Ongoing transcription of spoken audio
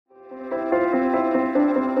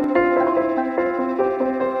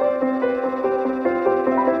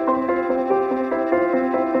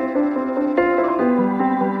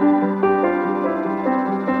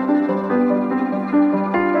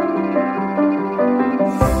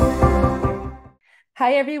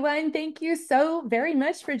Hi, everyone. Thank you so very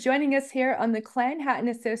much for joining us here on the Clan Hatton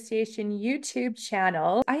Association YouTube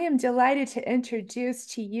channel. I am delighted to introduce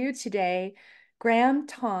to you today Grahame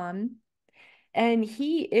Thom, and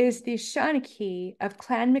he is the Sennachie of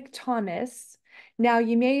Clan MacThomas. Now,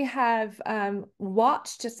 you may have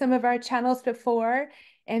watched some of our channels before,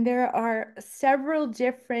 and there are several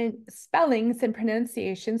different spellings and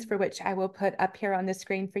pronunciations for which I will put up here on the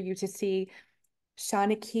screen for you to see.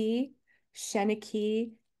 Sennachie,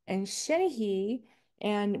 Sennachie, and Sennachie.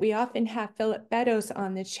 And we often have Philip Beddoes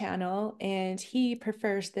on the channel, and he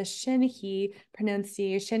prefers the Sennachie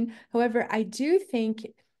pronunciation. However, I do think,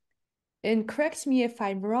 and correct me if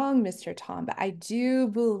I'm wrong, Mr. Thom, but I do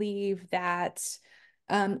believe that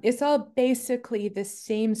it's all basically the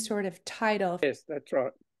same sort of title. Yes, that's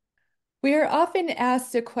right. We are often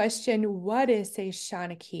asked the question, what is a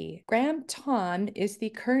Sennachie? Grahame Thom is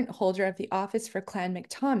the current holder of the office for Clan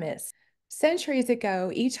MacThomas. Centuries ago,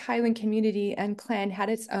 each Highland community and clan had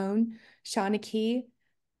its own Sennachie,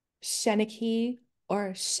 Sennachie,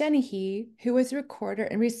 or Sennachie, who was a recorder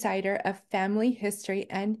and reciter of family history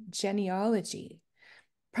and genealogy.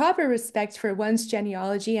 Proper respect for one's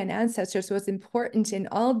genealogy and ancestors was important in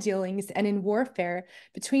all dealings and in warfare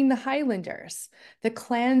between the Highlanders. The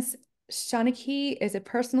clan's Sennachie is a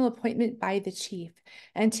personal appointment by the chief,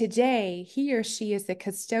 and today he or she is the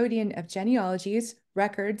custodian of genealogies,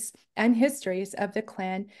 records, and histories of the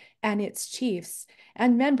clan and its chiefs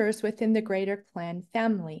and members within the greater clan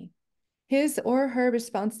family. His or her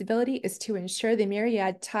responsibility is to ensure the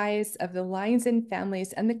myriad ties of the lines and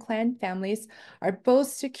families and the clan families are both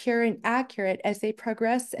secure and accurate as they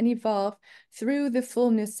progress and evolve through the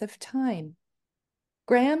fullness of time.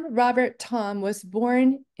 Grahame Robert Thom was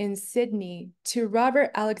born in Sydney to Robert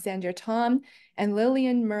Alexander Thom and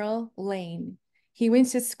Lillian Merle Lane. He went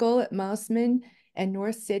to school at Mosman and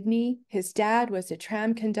North Sydney. His dad was a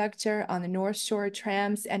tram conductor on the North Shore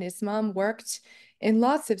trams, and his mom worked in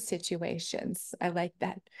lots of situations. I like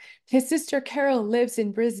that. His sister Carol lives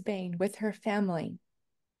in Brisbane with her family.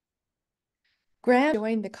 Grahame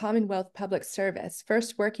joined the Commonwealth Public Service,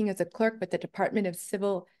 first working as a clerk with the Department of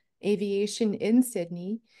Civil Aviation in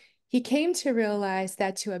Sydney. He came to realize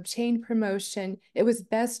that to obtain promotion, it was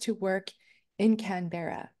best to work in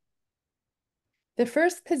Canberra. The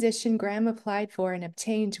first position Grahame applied for and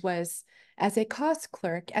obtained was as a cost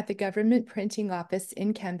clerk at the government printing office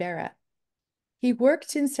in Canberra. He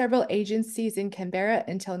worked in several agencies in Canberra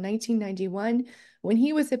until 1991, when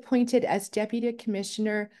he was appointed as Deputy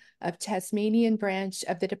Commissioner of Tasmanian branch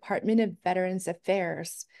of the Department of Veterans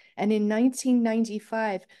Affairs. And in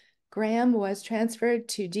 1995, Grahame was transferred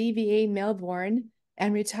to DVA Melbourne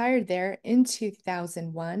and retired there in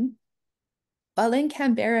 2001. While in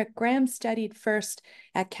Canberra, Grahame studied first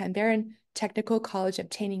at Canberra Technical College,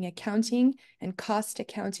 obtaining accounting and cost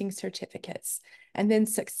accounting certificates, and then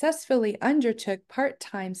successfully undertook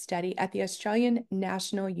part-time study at the Australian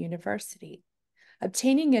National University.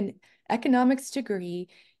 Obtaining an economics degree,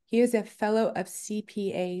 he is a fellow of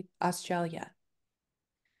CPA Australia.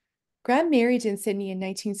 Grahame married in Sydney in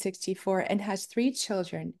 1964 and has 3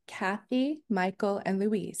 children, Kathy, Michael, and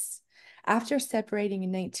Louise. After separating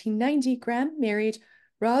in 1990, Grahame married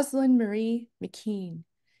Rosalind Marie McKean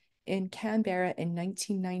in Canberra in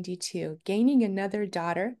 1992, gaining another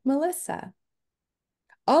daughter, Melissa.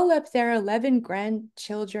 All up, there are 11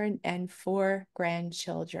 grandchildren and 4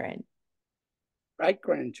 grandchildren.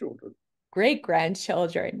 Great-grandchildren.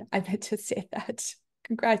 Great-grandchildren. I meant to say that.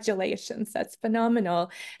 Congratulations. That's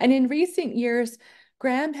phenomenal. And in recent years,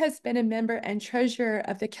 Grahame has been a member and treasurer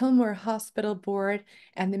of the Kilmore Hospital Board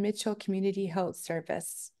and the Mitchell Community Health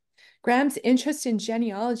Service. Grahame's interest in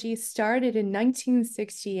genealogy started in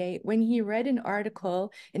 1968 when he read an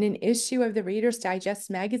article in an issue of the Reader's Digest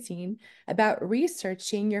magazine about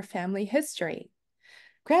researching your family history.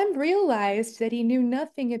 Grahame realized that he knew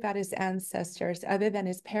nothing about his ancestors other than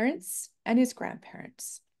his parents and his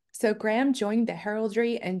grandparents. So Grahame joined the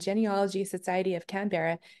Heraldry and Genealogy Society of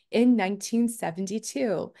Canberra in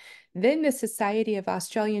 1972, then the Society of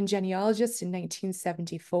Australian Genealogists in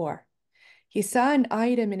 1974. He saw an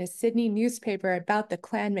item in a Sydney newspaper about the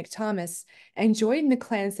Clan MacThomas and joined the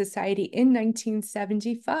Clan Society in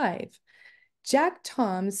 1975. Jack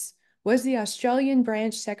Thoms was the Australian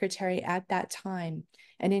branch secretary at that time,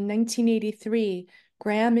 and in 1983,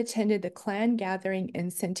 Grahame attended the clan gathering in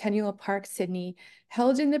Centennial Park, Sydney,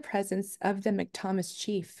 held in the presence of the MacThomas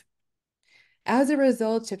chief. As a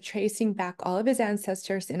result of tracing back all of his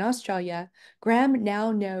ancestors in Australia, Grahame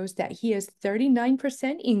now knows that he is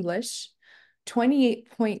 39% English,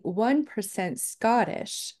 28.1%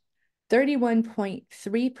 Scottish,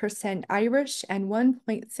 31.3% Irish, and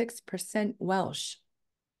 1.6% Welsh.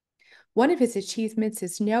 One of his achievements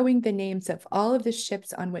is knowing the names of all of the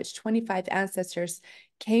ships on which 25 ancestors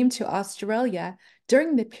came to Australia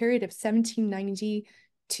during the period of 1790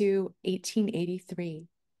 to 1883.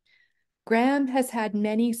 Grahame has had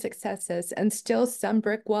many successes and still some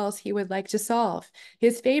brick walls he would like to solve.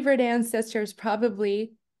 His favorite ancestor is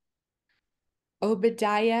probably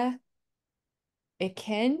Obadiah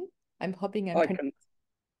Akin. I'm hoping I'm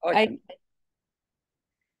pronouncing.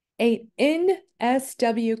 A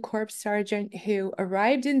NSW Corps sergeant who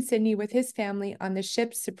arrived in Sydney with his family on the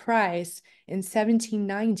ship Surprise in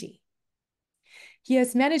 1790. He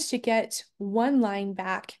has managed to get one line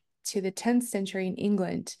back to the 10th century in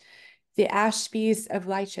England, the Ashbys of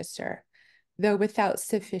Leicester, though without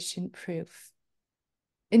sufficient proof.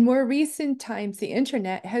 In more recent times, the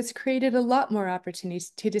internet has created a lot more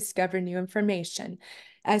opportunities to discover new information,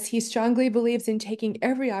 as he strongly believes in taking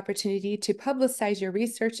every opportunity to publicize your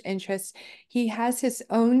research interests. He has his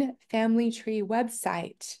own family tree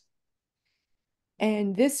website.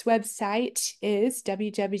 And this website is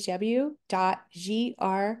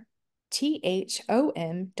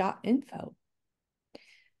www.grthom.info.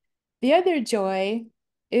 The other joy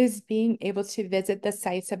is being able to visit the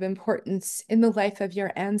sites of importance in the life of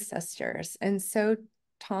your ancestors. And so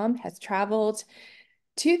Thom has traveled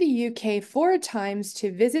to the UK 4 times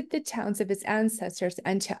to visit the towns of his ancestors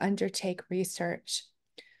and to undertake research.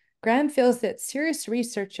 Grahame feels that serious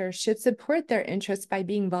researchers should support their interests by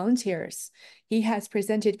being volunteers. He has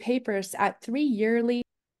presented papers at 3 yearly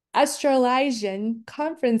Australasian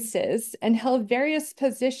conferences and held various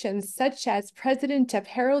positions such as President of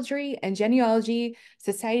Heraldry and Genealogy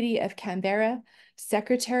Society of Canberra,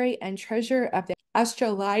 Secretary and Treasurer of the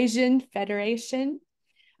Australasian Federation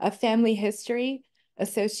of Family History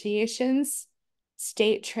Associations,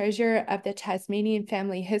 State Treasurer of the Tasmanian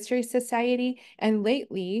Family History Society, and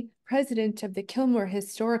lately, President of the Kilmore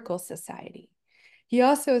Historical Society. He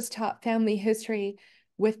also has taught family history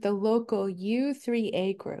with the local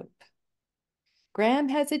U3A group.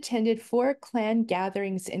 Grahame has attended 4 clan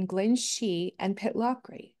gatherings in Glenshee and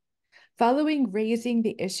Pitlochry. Following raising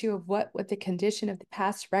the issue of what was the condition of the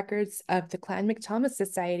past records of the Clan MacThomas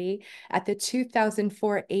Society at the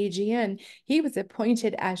 2004 AGM, he was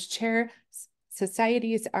appointed as chair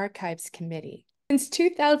Society's Archives Committee. Since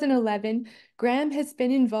 2011, Grahame has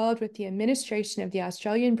been involved with the administration of the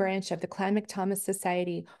Australian branch of the Clan MacThomas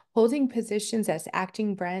Society, holding positions as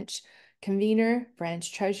acting branch convener,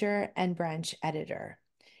 branch treasurer, and branch editor.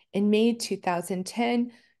 In May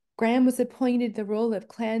 2010, Grahame was appointed the role of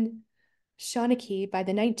Clan Sennachie by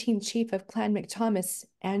the 19th chief of Clan MacThomas,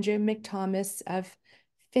 Andrew MacThomas of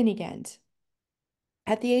Finnegan.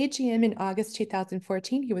 At the AGM in August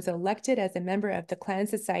 2014, he was elected as a member of the Clan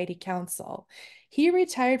Society Council. He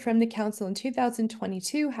retired from the council in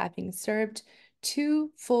 2022, having served 2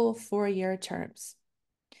 full 4-year terms.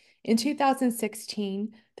 In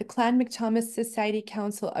 2016, the Clan MacThomas Society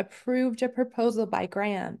Council approved a proposal by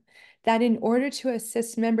Grahame that in order to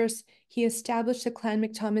assist members, he established the Clan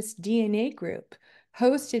MacThomas DNA Group,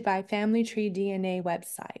 hosted by familytreeDNA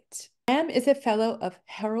website. Grahame is a fellow of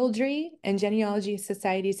Heraldry and Genealogy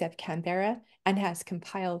Societies of Canberra and has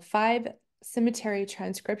compiled 5 cemetery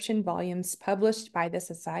transcription volumes published by the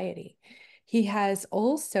society. He has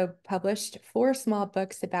also published 4 small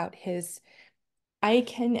books about his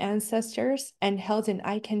Icon ancestors and held an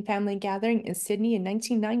Icon family gathering in Sydney in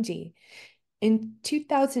 1990. In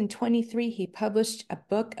 2023, he published a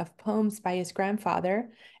book of poems by his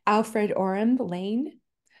grandfather, Alfred Oram Lane.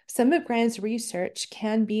 Some of Grahame's research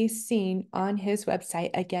can be seen on his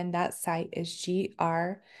website. Again, that site is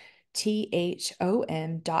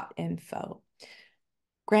grthom.info.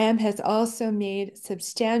 Grahame has also made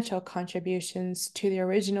substantial contributions to the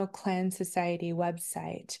original Clan Society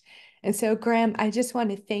website. And so, Grahame, I just want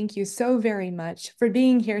to thank you so very much for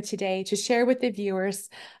being here today to share with the viewers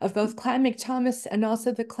of both Clan MacThomas and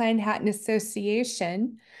also the Clan Hatton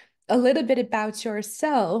Association a little bit about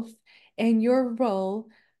yourself and your role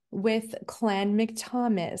with Clan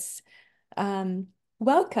MacThomas.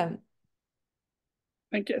 Welcome.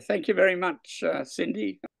 Thank you very much,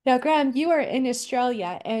 Cindy. Now, Grahame, you are in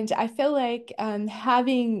Australia, and I feel like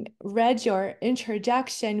having read your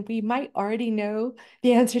introduction, we might already know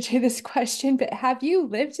the answer to this question, but have you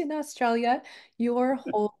lived in Australia your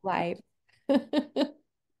whole life?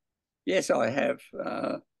 Yes, I have.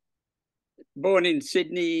 Born in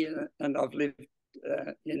Sydney, and I've lived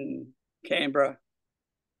in Canberra,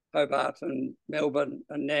 Hobart and Melbourne,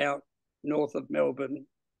 and now north of Melbourne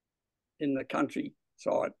in the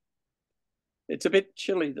countryside. It's a bit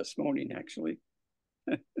chilly this morning, actually.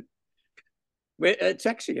 It's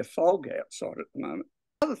actually a fog outside at the moment.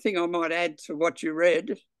 Another thing I might add to what you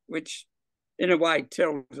read which in a way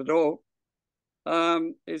tells it all,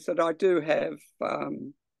 is that I do have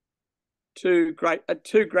two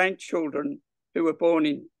grandchildren who were born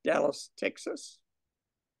in Dallas, Texas,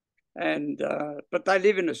 and but they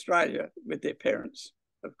live in Australia with their parents,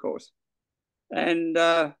 of course, and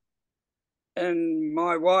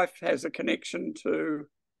my wife has a connection to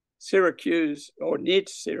Syracuse, or near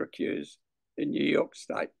to Syracuse, in New York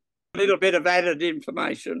State. A little bit of added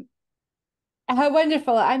information. How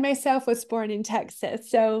wonderful. I myself was born in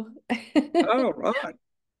Texas, so Oh, right.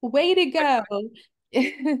 way to go.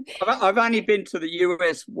 I've only been to the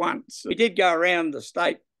US once. We did go around the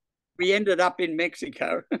state. We ended up in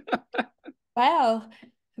Mexico. Wow,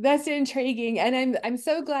 that's intriguing. And I'm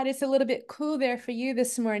so glad it's a little bit cool there for you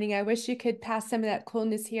this morning. I wish you could pass some of that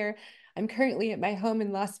coolness here. I'm currently at my home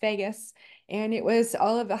in Las Vegas, and it was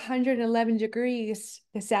all of 111 degrees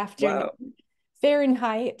this afternoon. Wow.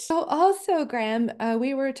 Fahrenheit. So also, Graham,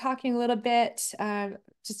 we were talking a little bit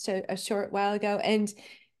just a short while ago, and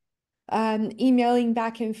emailing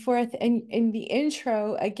back and forth. And in the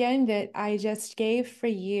intro, again, that I just gave for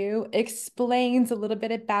you explains a little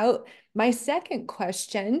bit about my second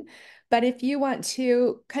question. But if you want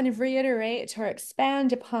to kind of reiterate or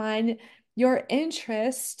expand upon your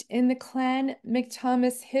interest in the Clan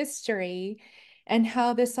MacThomas history and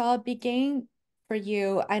how this all began for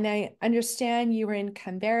you, and I understand you were in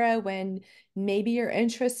Canberra when maybe your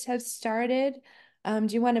interest has started. Do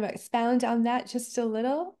you want to expound on that just a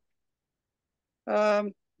little?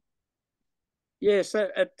 Yes,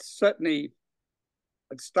 it certainly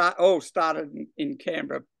all started in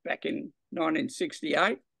Canberra back in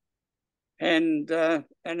 1968, and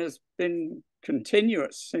has been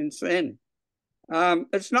continuous since then.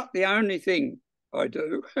 It's not the only thing I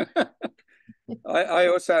do. I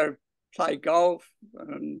also play golf,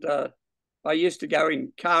 and I used to go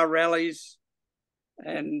in car rallies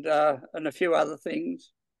and a few other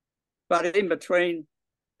things. But in between,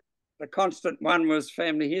 the constant one was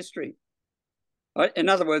family history. In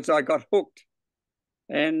other words, I got hooked.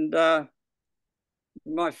 And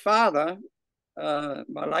my father,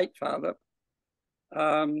 my late father,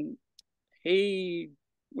 he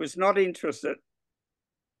was not interested,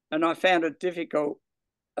 and I found it difficult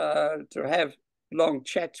to have long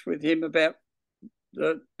chats with him about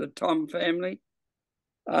the Thom family.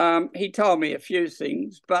 He told me a few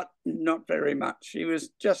things, but not very much.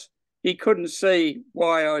 He couldn't see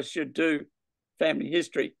why I should do family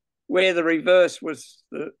history, where the reverse was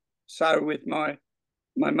so with my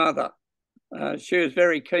mother. She was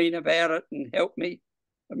very keen about it and helped me.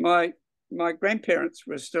 My grandparents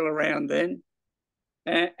were still around then,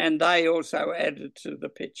 and they also added to the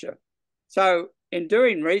picture. So in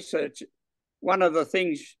doing research, one of the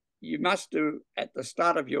things you must do at the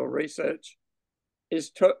start of your research is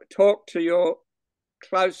to talk to your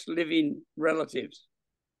close living relatives,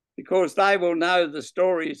 because they will know the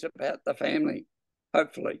stories about the family,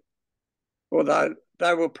 hopefully, although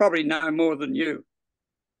they will probably know more than you.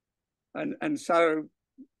 And so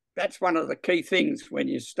that's one of the key things when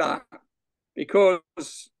you start, because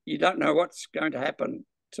you don't know what's going to happen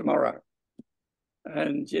tomorrow.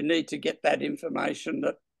 And you need to get that information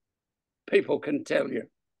that people can tell you.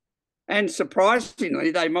 And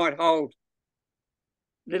surprisingly, they might hold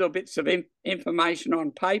little bits of information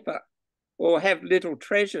on paper or have little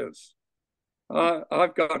treasures.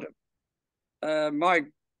 I've got my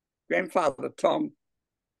grandfather, Thom,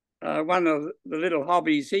 one of the little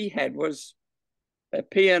hobbies he had was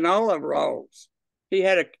pianola rolls. He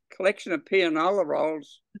had a collection of pianola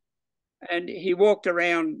rolls, and he walked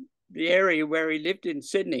around the area where he lived in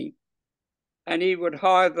Sydney, and he would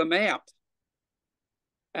hire them out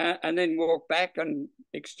and then walk back and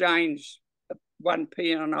exchange one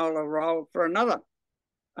pianola roll for another,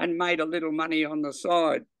 and made a little money on the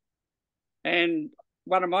side. And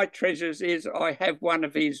one of my treasures is I have one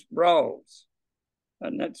of his rolls,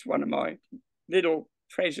 and that's one of my little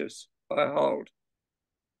treasures I hold.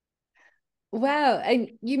 Wow, and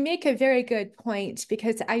you make a very good point,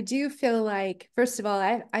 because I do feel like, first of all,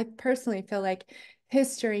 I personally feel like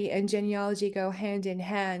history and genealogy go hand in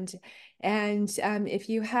hand. And if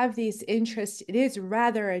you have these interests, it is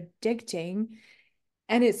rather addicting.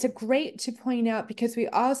 And it's a great to point out, because we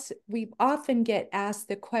often get asked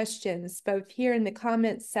the questions, both here in the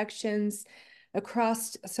comments sections,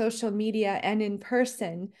 across social media, and in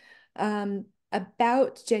person,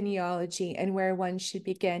 about genealogy and where one should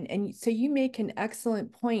begin. And so you make an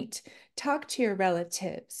excellent point. Talk to your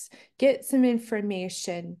relatives, get some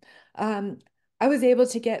information. I was able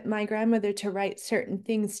to get my grandmother to write certain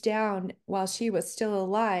things down while she was still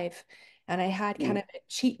alive. And I had kind of a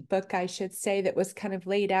cheat book, I should say, that was kind of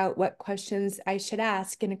laid out what questions I should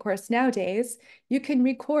ask. And of course, nowadays you can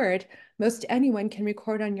record. Most anyone can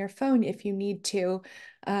record on your phone if you need to.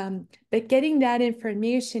 But getting that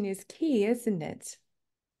information is key, isn't it?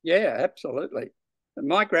 Yeah, absolutely.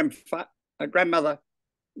 My grandmother,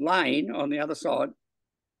 Lane, on the other side,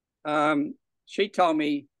 she told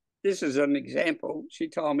me, this is an example, she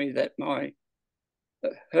told me that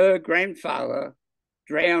her grandfather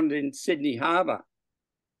drowned in Sydney Harbour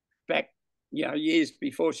back, years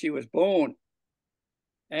before she was born.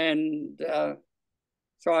 And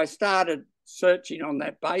so I started searching on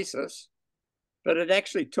that basis, but it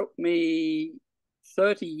actually took me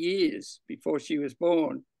 30 years before she was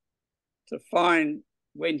born to find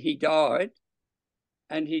when he died.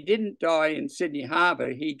 And he didn't die in Sydney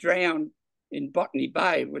Harbour. He drowned in Botany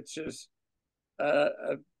Bay, which is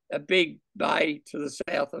a big bay to the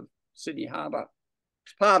south of Sydney Harbour.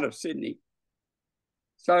 It's part of Sydney.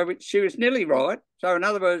 So she was nearly right. So in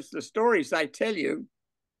other words, the stories they tell you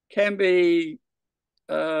can be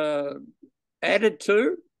added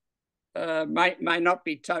to, may not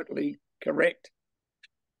be totally correct.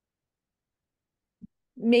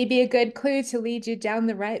 Maybe a good clue to lead you down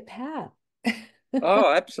the right path.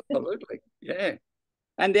 Oh, absolutely. Yeah.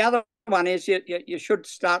 And the other one is you should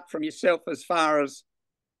start from yourself as far as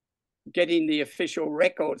getting the official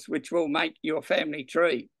records, which will make your family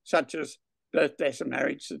tree, such as birth, death, and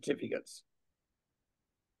marriage certificates.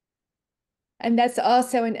 And that's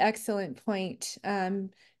also an excellent point.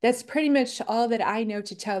 That's pretty much all that I know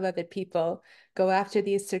to tell other people. Go after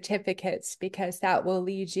these certificates because that will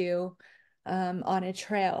lead you on a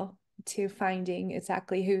trail to finding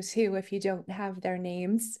exactly who's who if you don't have their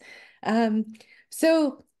names.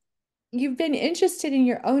 So you've been interested in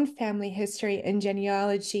your own family history and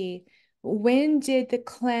genealogy. When did the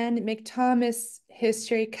Clan MacThomas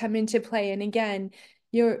history come into play? And again,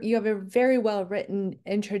 you have a very well written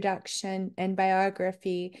introduction and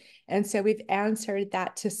biography, and so we've answered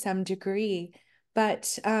that to some degree.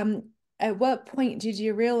 But at what point did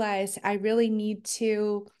you realize I really need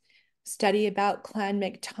to study about Clan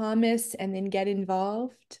MacThomas and then get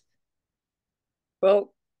involved?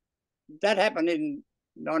 Well, that happened in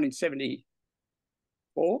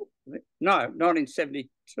 1974. No,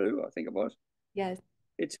 1972, I think it was. Yes.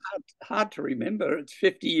 It's hard to remember. It's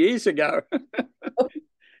 50 years ago.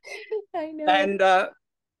 I know. And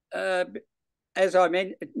as I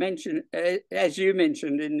mentioned, as you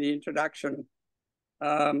mentioned in the introduction,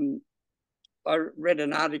 I read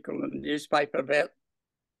an article in the newspaper about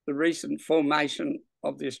the recent formation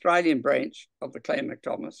of the Australian branch of the Clan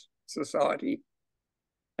MacThomas Society.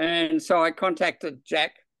 And so I contacted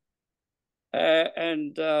Jack,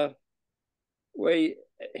 and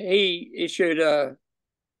he issued a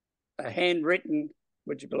handwritten,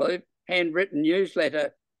 would you believe, handwritten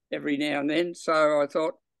newsletter every now and then. So I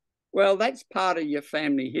thought, well, that's part of your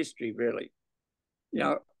family history, really.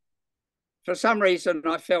 For some reason,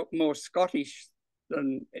 I felt more Scottish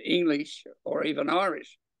than English or even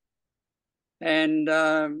Irish. And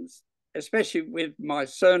especially with my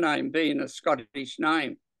surname being a Scottish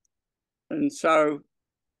name. And so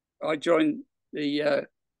I joined the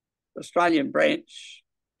Australian branch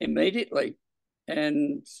immediately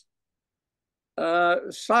and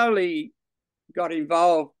slowly got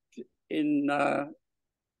involved in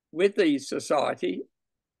with the society,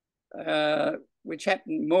 which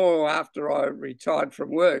happened more after I retired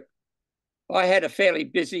from work. I had a fairly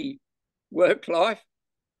busy work life,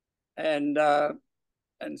 and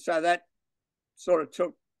so that sort of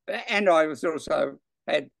took. And I was also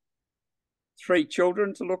had 3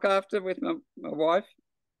 children to look after with my wife,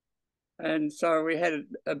 and so we had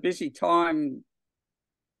a busy time,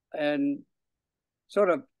 and sort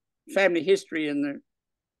of family history and the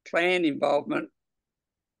clan involvement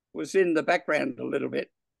was in the background a little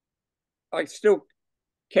bit. I still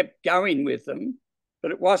kept going with them,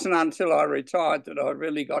 but it wasn't until I retired that I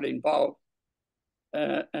really got involved,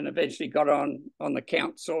 and eventually got on the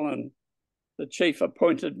council, and the chief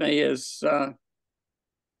appointed me as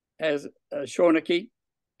Sennachie.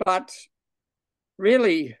 But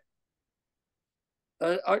really,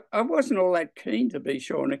 I wasn't all that keen to be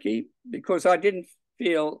Sennachie because I didn't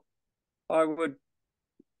feel I would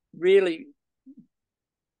really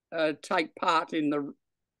take part in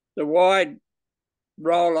the wide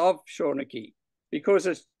role of Sennachie, because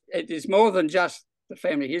it is more than just the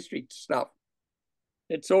family history stuff.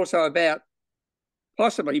 It's also about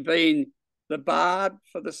possibly being the bard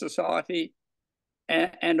for the society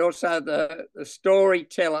and also the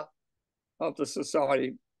storyteller of the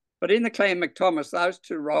society. But in the Clan MacThomas, those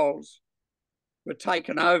 2 roles were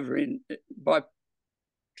taken over by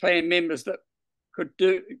clan members that could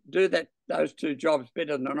do those two jobs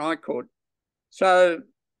better than I could. So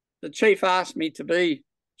the chief asked me to be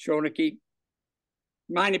Sennachie,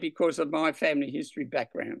 mainly because of my family history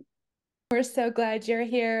background. We're so glad you're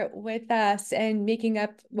here with us and making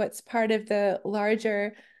up what's part of the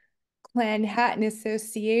larger Clan Hatton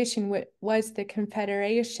Association, what was the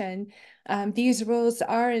Confederation. These rules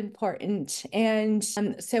are important. And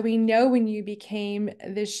so we know when you became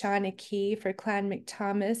the Sennachie for Clan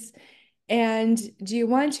MacThomas. And do you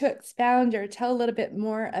want to expound or tell a little bit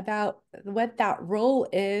more about what that role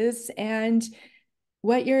is and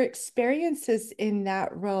what your experiences in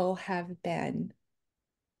that role have been?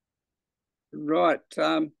 Right.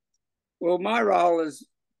 Well, my role is,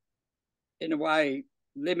 in a way,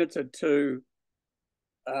 limited to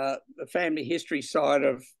the family history side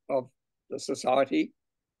of the society.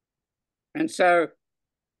 And so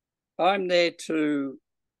I'm there to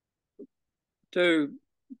do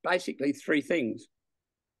basically three things.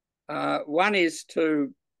 One is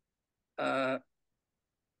to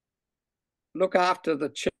look after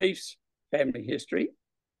the chief's family history.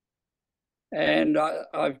 And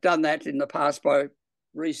I've done that in the past by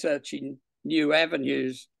researching new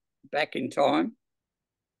avenues back in time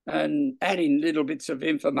and adding little bits of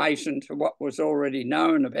information to what was already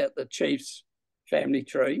known about the chief's family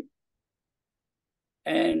tree.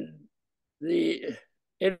 And in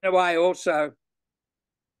a way also,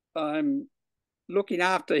 I'm looking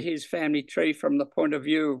after his family tree from the point of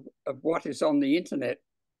view of what is on the internet.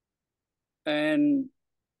 And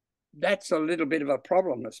that's a little bit of a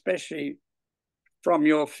problem, especially from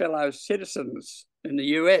your fellow citizens in the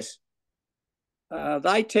US.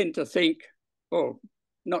 They tend to think, well,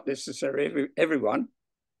 not necessarily everyone,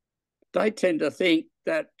 they tend to think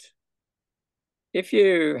that if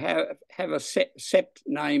you have a sept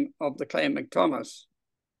name of the Clan MacThomas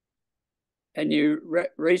and you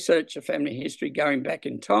research a family history going back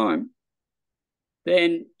in time,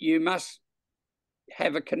 then you must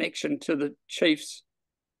have a connection to the chief's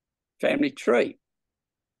family tree.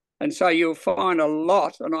 And so you'll find a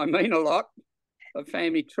lot, and I mean a lot, of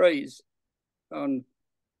family trees on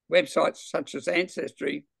websites such as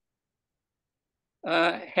Ancestry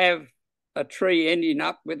have a tree ending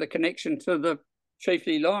up with a connection to the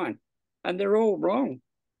chiefly line. And they're all wrong.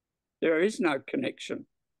 There is no connection.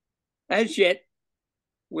 As yet,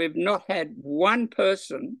 we've not had one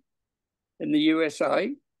person in the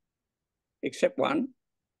USA, except one,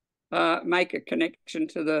 make a connection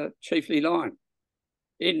to the chiefly line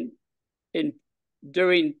in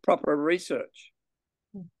doing proper research.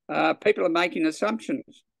 People are making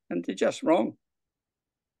assumptions, and they're just wrong.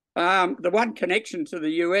 The one connection to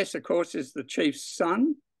the US, of course, is the chief's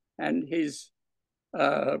son and his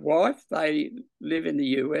wife. They live in the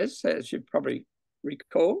US, as you probably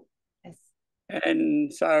recall. Yes.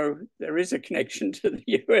 And so there is a connection to the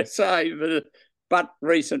USA, but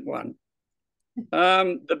recent one.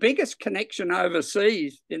 The biggest connection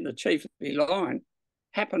overseas in the chiefly line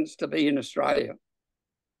happens to be in Australia.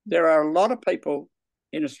 There are a lot of people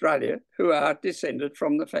in Australia who are descended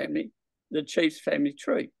from the chief's family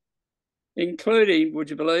tree, including, would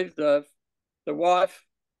you believe, the wife,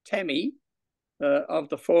 Tammy, of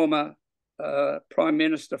the former Prime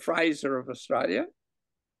Minister Fraser of Australia.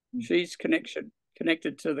 She's connected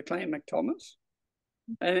to the Clan MacThomas.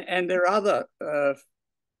 And there are other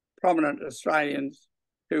prominent Australians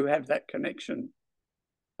who have that connection.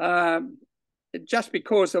 Just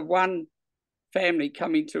because of one family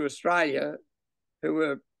coming to Australia who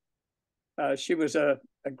were, she was a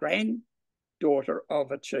granddaughter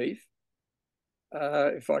of a chief,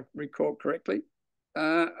 if I recall correctly,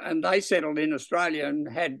 and they settled in Australia and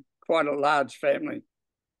had quite a large family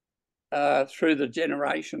through the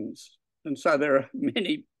generations. And so there are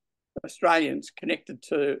many Australians connected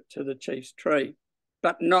to the chief's tree,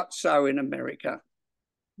 but not so in America.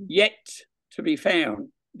 Yet to be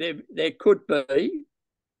found. There could be,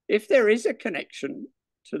 if there is a connection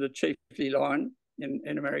to the chiefly line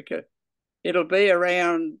in America, it'll be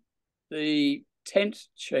around the 10th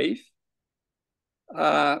chief.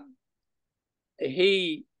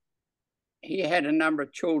 He had a number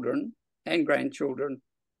of children and grandchildren,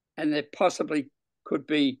 and there possibly could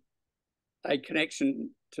be a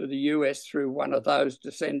connection to the US through one of those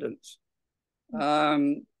descendants.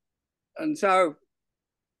 And so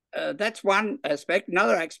that's one aspect.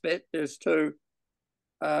 Another aspect is to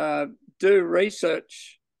do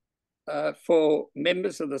research for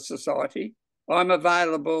members of the society. I'm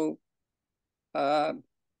available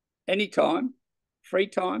anytime, free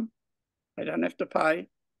time. I don't have to pay.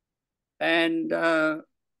 And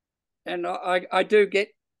I do get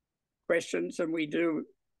questions, and we do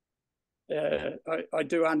I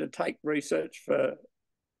do undertake research for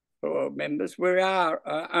members. We are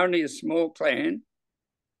only a small clan,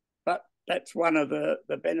 but that's one of the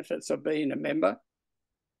benefits of being a member.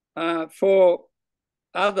 For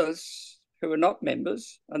others who are not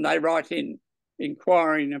members, and they write in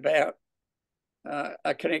inquiring about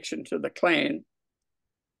a connection to the clan,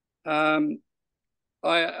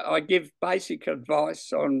 I give basic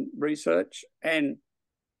advice on research and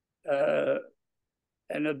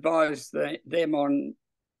advise them on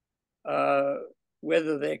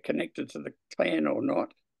whether they're connected to the clan or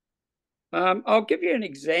not. I'll give you an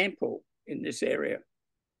example in this area.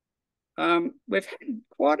 We've had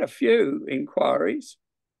quite a few inquiries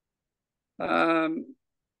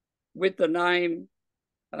with the name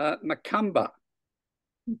Macumber,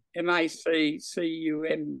 Macumber,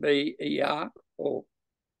 or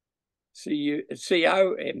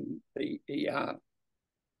Comber.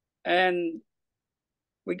 And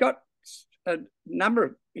we got a number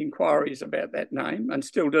of inquiries about that name, and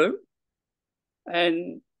still do.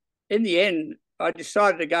 And in the end, I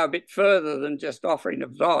decided to go a bit further than just offering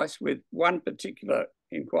advice with one particular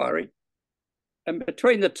inquiry. And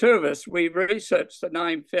between the two of us, we researched the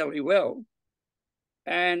name fairly well,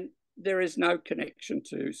 and there is no connection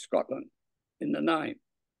to Scotland in the name.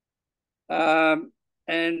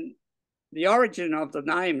 And the origin of the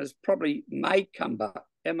name is probably Maycumber,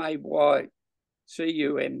 Maycumber,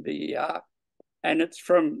 and it's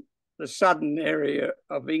from the southern area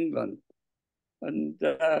of England. And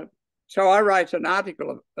so I wrote an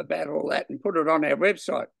article about all that and put it on our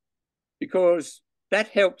website, because that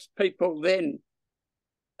helps people then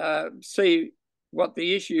see what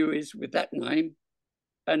the issue is with that name,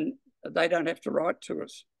 and they don't have to write to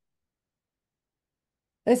us.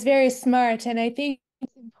 That's very smart. And I think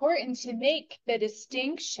it's important to make the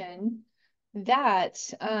distinction that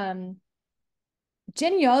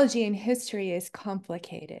genealogy and history is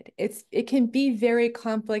complicated. It can be very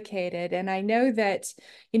complicated. And I know that,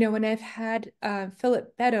 when I've had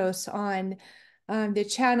Philip Beddoes on the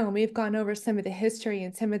channel, we've gone over some of the history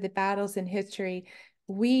and some of the battles in history.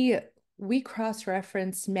 We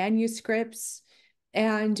cross-reference manuscripts,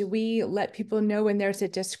 and we let people know when there's a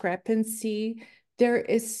discrepancy. There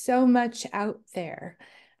is so much out there,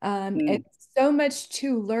 and so much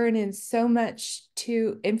to learn, and so much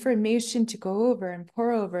information to go over and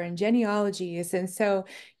pour over in genealogies. And so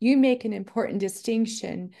you make an important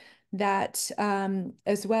distinction that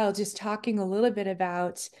as well, just talking a little bit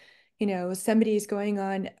about, somebody's going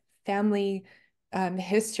on family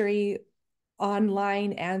history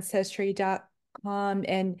online, ancestry.com,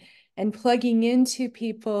 and plugging into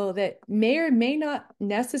people that may or may not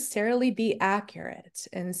necessarily be accurate.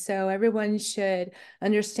 And so everyone should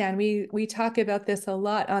understand, we talk about this a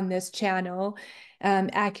lot on this channel,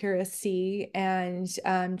 accuracy, and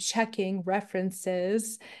checking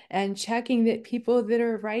references, and checking that people that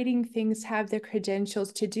are writing things have the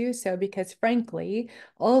credentials to do so, because frankly,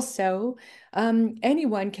 also,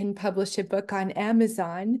 anyone can publish a book on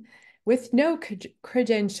Amazon with no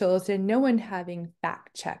credentials and no one having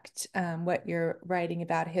fact-checked what you're writing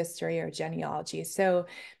about history or genealogy. So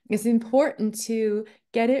it's important to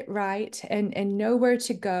get it right and know where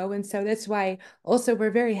to go. And so that's why also we're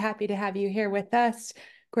very happy to have you here with us,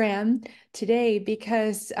 Grahame, today,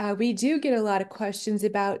 because we do get a lot of questions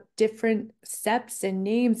about different steps and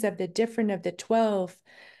names of the 12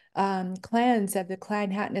 clans of the Clan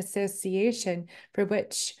Hatton Association, for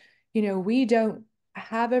which, we don't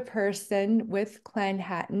have a person with Clan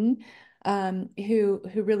Hatton who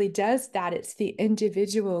really does that. It's the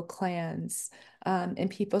individual clans and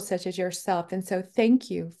people such as yourself. And so thank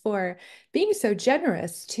you for being so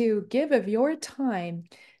generous to give of your time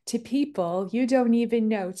to people you don't even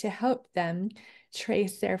know, to help them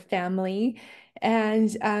trace their family. And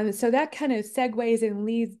so that kind of segues and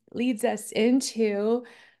leads us into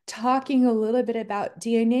talking a little bit about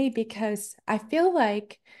DNA, because I feel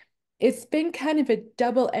like it's been kind of a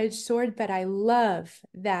double-edged sword, but I love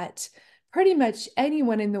that pretty much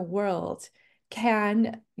anyone in the world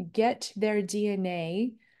can get their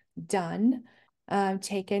DNA done,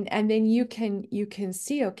 taken, and then you can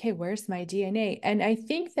see, okay, where's my DNA? And I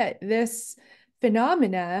think that this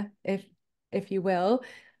phenomena, if you will,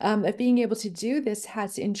 of being able to do this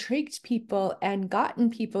has intrigued people and gotten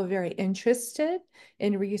people very interested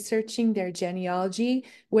in researching their genealogy,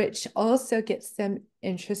 which also gets them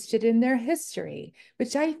interested in their history,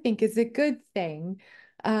 which I think is a good thing.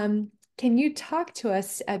 Can you talk to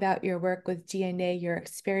us about your work with DNA, your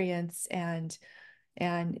experience, and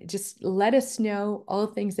just let us know all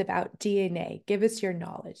things about DNA? Give us your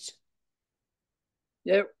knowledge.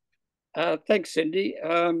 Yeah, thanks, Cindy.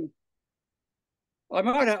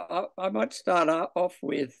 I might start off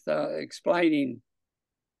with explaining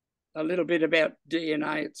a little bit about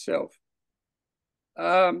DNA itself.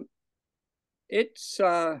 It's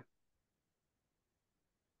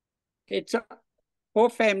for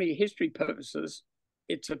family history purposes,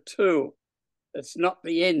 it's a tool. It's not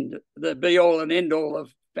the be all and end all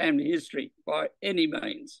of family history by any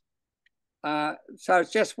means. So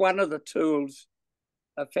it's just one of the tools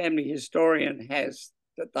a family historian has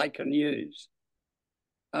that they can use.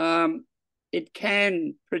 It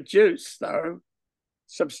can produce, though,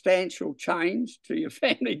 substantial change to your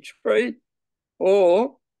family tree,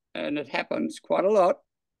 or, and it happens quite a lot,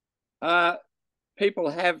 people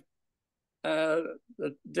have the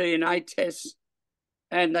DNA tests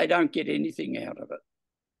and they don't get anything out of it.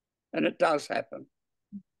 And it does happen.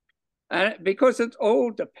 Because it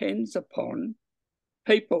all depends upon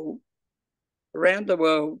people around the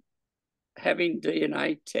world having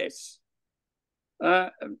DNA tests.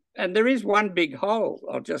 And there is one big hole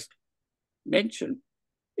I'll just mention.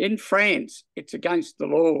 In France, it's against the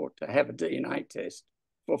law to have a DNA test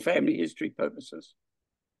for family history purposes.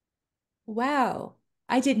 Wow.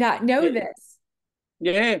 I did not know this.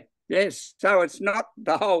 Yeah, yes. So it's not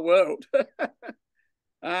the whole world.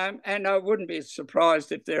 And I wouldn't be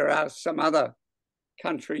surprised if there are some other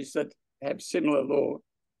countries that have similar law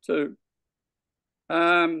too.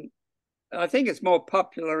 I think it's more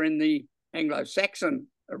popular in the Anglo-Saxon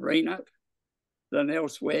arena than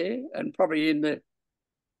elsewhere, and probably in the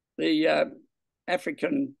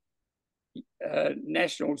African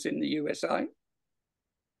nationals in the USA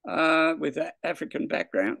with an African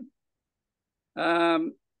background.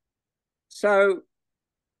 So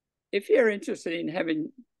if you're interested in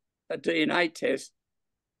having a DNA test,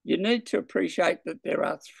 you need to appreciate that there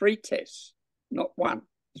are 3 tests, not 1,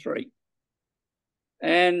 3.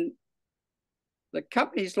 And the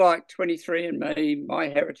companies like 23andMe,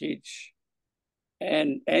 MyHeritage,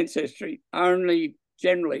 and Ancestry only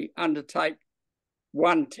generally undertake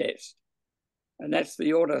 1 test, and that's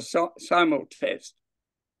the autosomal test.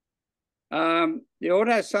 The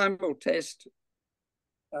autosomal test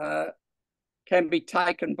can be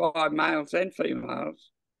taken by males and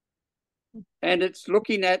females, and it's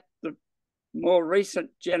looking at the more recent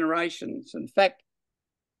generations. In fact,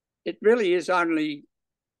 it really is only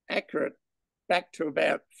accurate back to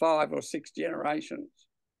about 5 or 6 generations.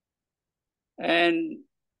 And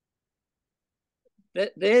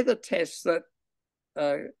they're the tests that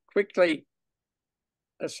quickly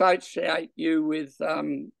associate you with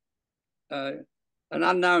an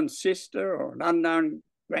unknown sister or an unknown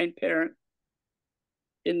grandparent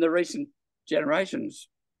in the recent generations.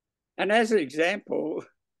 And as an example,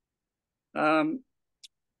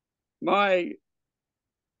 my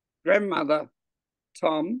grandmother,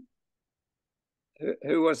 Thom,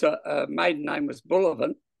 who was a maiden name was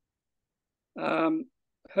Bullivant,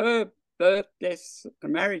 her birth, deaths,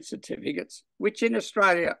 and marriage certificates, which in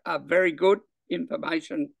Australia are very good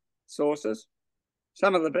information sources,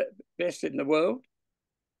 some of the best in the world,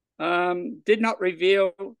 did not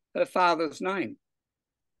reveal her father's name.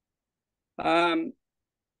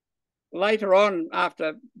 Later on,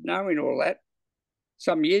 after knowing all that,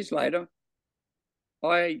 some years later,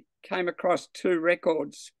 I came across 2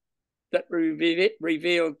 records that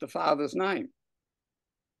revealed the father's name.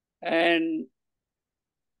 And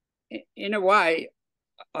in a way,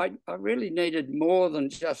 I really needed more than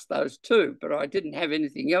just those 2, but I didn't have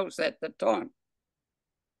anything else at the time.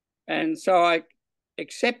 And so I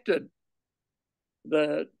accepted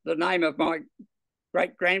the name of my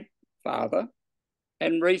great-grandfather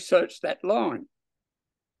and researched that line.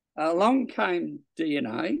 Along came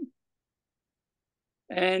DNA,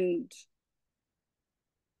 and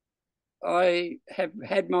I have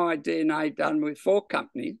had my DNA done with 4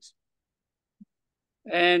 companies,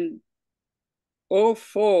 and all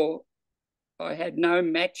 4, I had no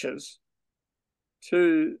matches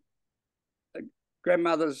to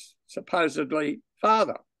grandmother's supposedly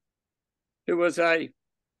father, who was a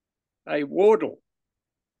Wardle.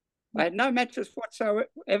 I had no matches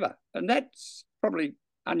whatsoever, and that's probably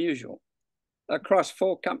unusual across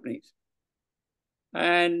 4 companies.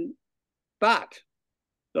 But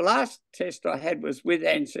the last test I had was with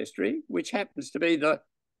Ancestry, which happens to be the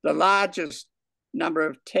largest number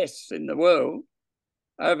of tests in the world.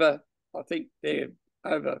 I think they're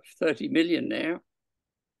over 30 million now.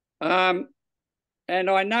 And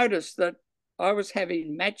I noticed that I was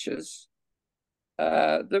having matches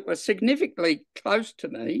that were significantly close to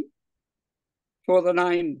me for the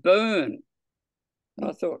name Byrne.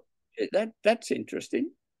 I thought, that's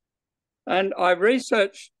interesting. And I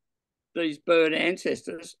researched these Byrne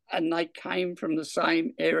ancestors, and they came from the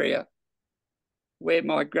same area where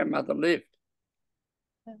my grandmother lived.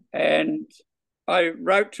 And I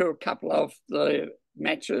wrote to a couple of the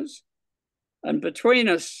matches, and between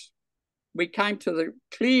us, we came to the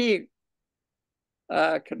clear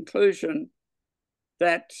conclusion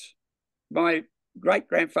that my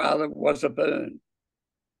great-grandfather was a burn.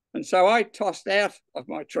 And so I tossed out of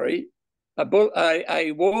my tree a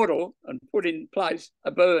wardle and put in place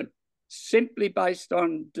a burn, simply based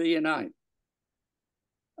on DNA.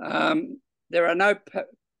 There are no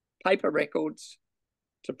paper records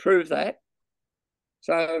to prove that.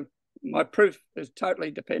 So my proof is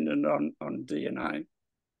totally dependent on DNA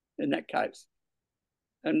in that case.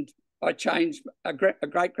 And I changed a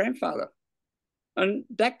great-grandfather. And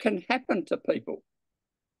that can happen to people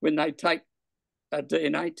when they take a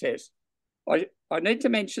DNA test. I need to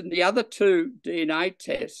mention the other two DNA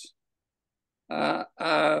tests are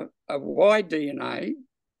a Y-DNA,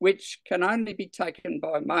 which can only be taken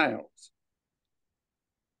by males.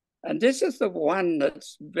 And this is the one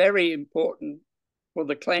that's very important for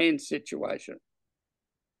the clan situation,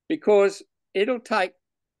 because it'll take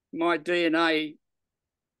my DNA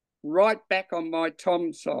right back on my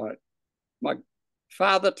Tom side. My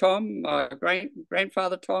father Tom, my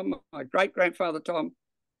grandfather Tom, my great-grandfather Tom,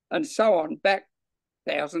 and so on, back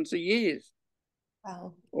thousands of years.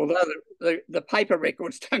 Wow. Although the paper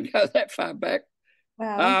records don't go that far back.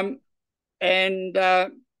 Wow.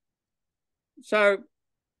 So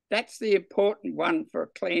that's the important one for a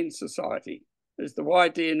clan society, is the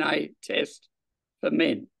Y-DNA test for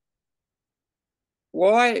men.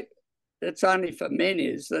 Why it's only for men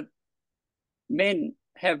is that men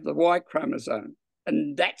have the Y chromosome,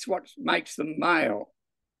 and that's what makes them male.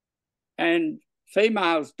 And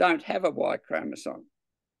females don't have a Y chromosome.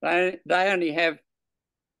 They only have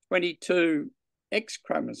 22 X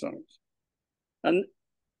chromosomes. And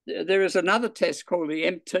there is another test called the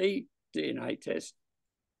mtDNA test,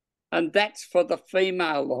 and that's for the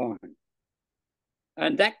female line.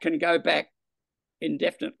 And that can go back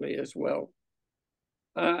indefinitely as well.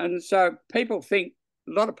 And so a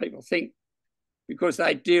lot of people think, because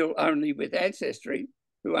they deal only with Ancestry,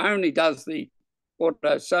 who only does the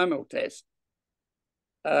autosomal test,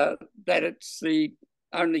 that it's the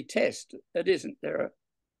only test. It isn't. There are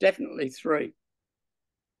definitely three.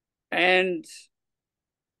 And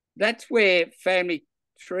that's where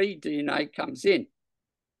familytreeDNA comes in,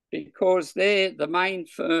 because they're the main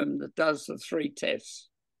firm that does the three tests.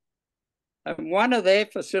 And one of their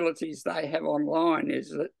facilities they have online is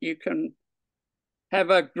that you can have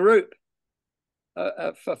a group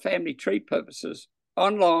for family tree purposes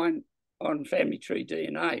online on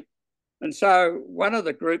familytreeDNA. And so one of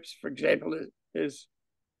the groups, for example, is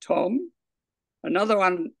Tom, another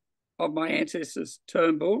one of my ancestors,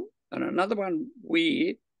 Turnbull, and another one,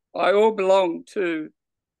 Weir. I all belong to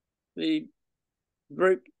the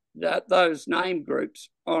group, those name groups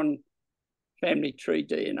on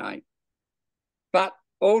familytreeDNA. But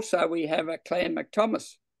also we have a Clan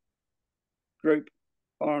MacThomas group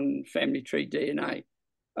on familytreeDNA.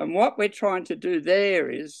 And what we're trying to do there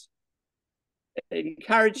is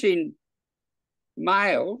encouraging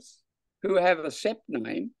males who have a sept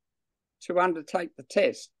name to undertake the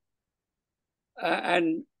test.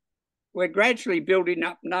 And we're gradually building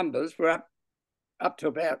up numbers. We're up to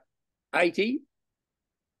about 80.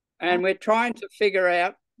 And we're trying to figure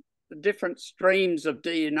out the different streams of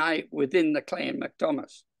DNA within the Clan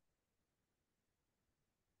MacThomas.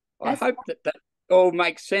 I hope that all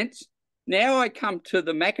makes sense. Now I come to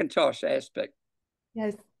the Macintosh aspect.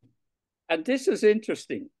 Yes. And this is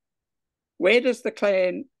interesting. Where does the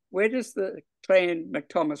Clan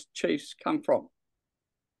MacThomas chiefs come from?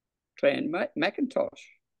 Clan Macintosh.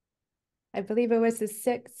 I believe it was the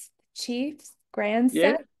 6th chief's grandson,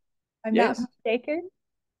 yeah. if I'm not mistaken.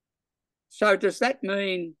 So does that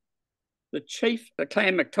mean the chief, the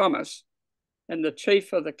Clan MacThomas, and the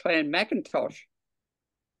chief of the Clan Macintosh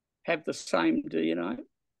have the same DNA?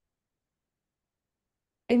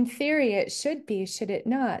 In theory, it should be, should it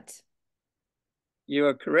not? You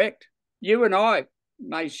are correct. You and I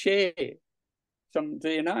may share some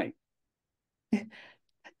DNA.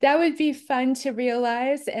 That would be fun to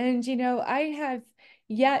realize. And, you know, I have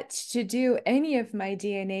yet to do any of my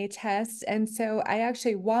DNA tests, and so I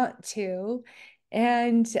actually want to.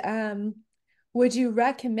 And would you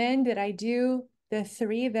recommend that I do the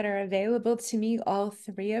 3 that are available to me, all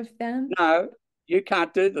 3 of them? No, you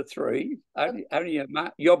can't do the 3. Only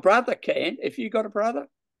your brother can, if you got a brother.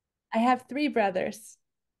 I have 3 brothers.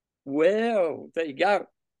 Well, there you go.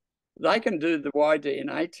 They can do the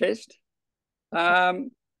Y-DNA test.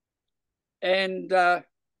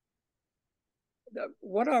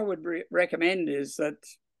 What I would recommend is that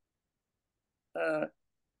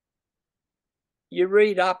you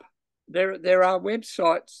read up. There are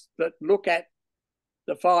websites that look at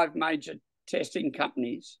the 5 major testing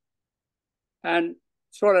companies and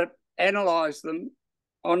sort of analyse them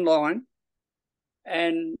online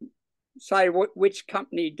and say which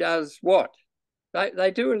company does what.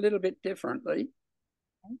 They do a little bit differently,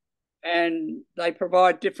 and they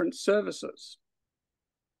provide different services.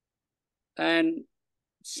 And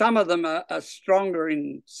some of them are stronger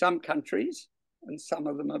in some countries, and some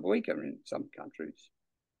of them are weaker in some countries.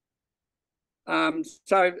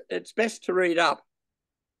 So it's best to read up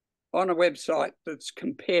on a website that's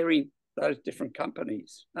comparing those different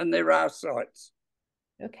companies, and there are sites.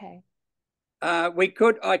 Okay. I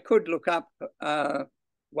could look up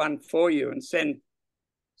one for you and send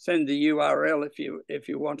the URL if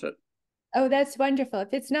you want it. Oh, that's wonderful.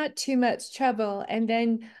 If it's not too much trouble, and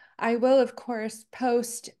then I will, of course,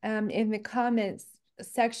 post in the comments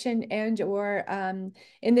section and or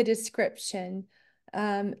in the description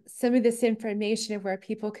some of this information of where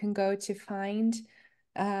people can go to find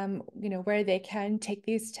where they can take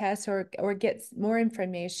these tests or get more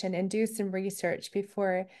information and do some research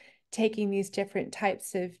before taking these different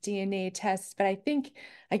types of DNA tests. But I think,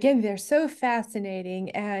 again, they're so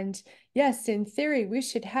fascinating. And yes, in theory, we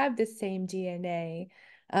should have the same DNA.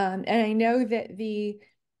 And I know that the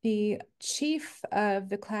chief of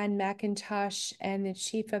the Clan MacIntosh and the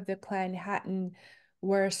chief of the Clan Hatton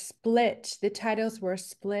were split. The titles were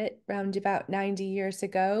split around about 90 years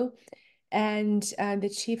ago. And the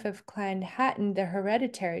chief of Clan Hatton, the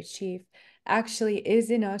hereditary chief, actually is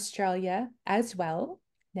in Australia as well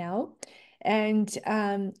now. And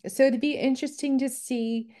so it'd be interesting to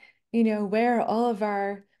see, where all of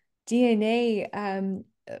our DNA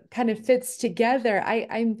kind of fits together.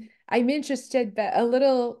 I'm interested, but a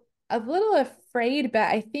little afraid, but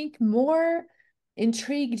I think more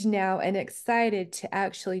intrigued now and excited to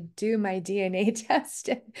actually do my DNA test.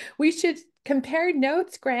 We should compare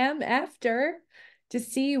notes, Graham, after to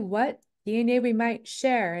see what DNA we might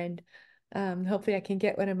share, and hopefully I can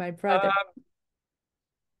get one of my brothers.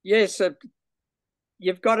 Yes,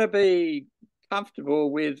 you've got to be comfortable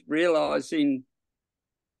with realising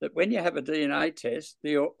that when you have a DNA test,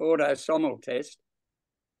 the autosomal test,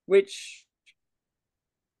 which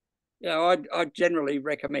I generally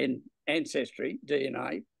recommend Ancestry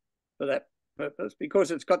DNA for that purpose because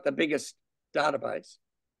it's got the biggest database,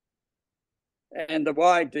 and the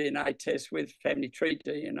Y-DNA test with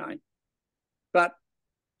familytreeDNA. But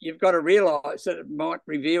you've got to realise that it might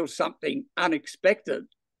reveal something unexpected.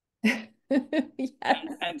 Yes.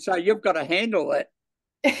 And so you've got to handle that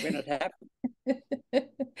when it happens.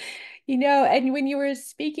 And when you were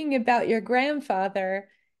speaking about your grandfather,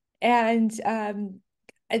 and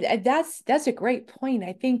that's a great point.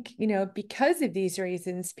 I think, because of these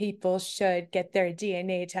reasons, people should get their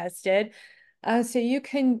DNA tested. So you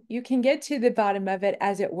can get to the bottom of it,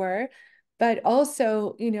 as it were. But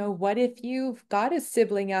also, what if you've got a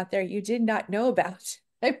sibling out there you did not know about?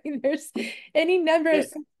 I mean, there's any number of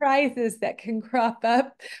surprises that can crop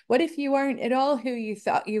up. What if you aren't at all who you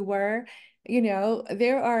thought you were?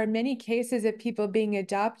 There are many cases of people being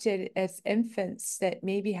adopted as infants that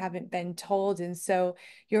maybe haven't been told. And so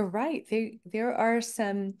you're right. There are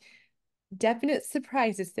some definite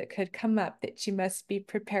surprises that could come up that you must be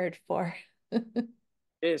prepared for.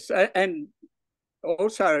 Yes, and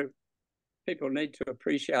also people need to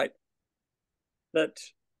appreciate that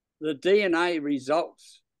the DNA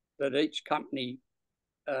results that each company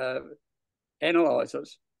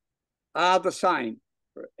analyses are the same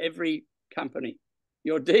for every company.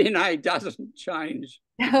 Your DNA doesn't change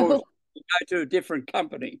because you go to a different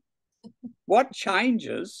company. What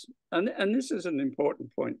changes, and this is an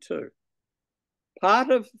important point too,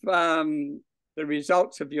 part of the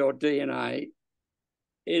results of your DNA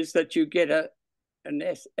is that you get an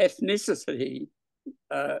ethnicity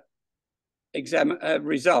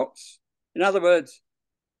results. In other words,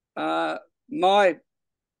 my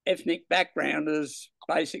ethnic background is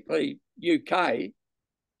basically UK,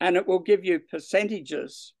 and it will give you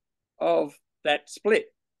percentages of that split.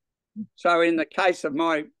 So in the case of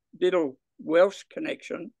my little Welsh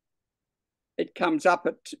connection, it comes up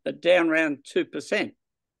at down around 2%.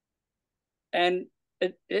 And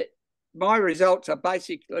my results are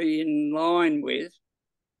basically in line with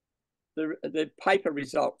the paper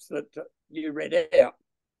results that you read out.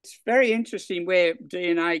 It's very interesting where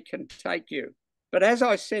DNA can take you. But as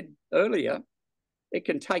I said earlier, it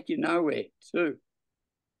can take you nowhere too.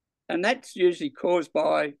 And that's usually caused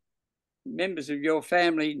by members of your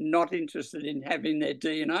family not interested in having their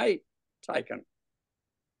DNA taken.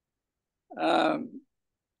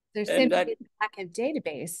 There's And simply that, a lack of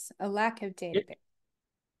database, a lack of database.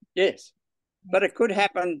 yes, but it could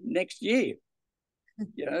happen next year,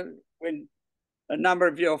 when a number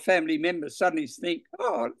of your family members suddenly think,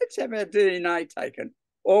 oh, let's have our DNA taken.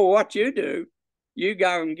 Or what you do, you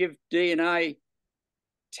go and give DNA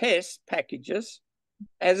test packages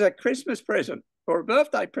as a Christmas present or a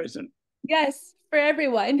birthday present. Yes, for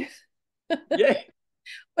everyone. Yeah.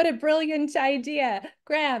 What a brilliant idea.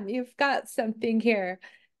 Graham, you've got something here.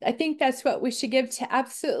 I think that's what we should give to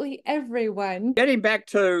absolutely everyone. Getting back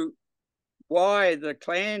to why the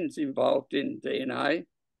clan's involved in DNA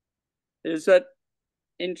is that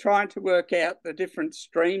in trying to work out the different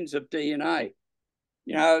streams of DNA,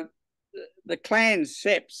 the clan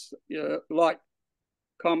seps, like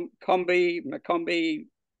Comby, McComby,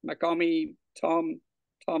 Thom,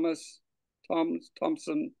 Thomas,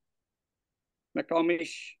 Thompson,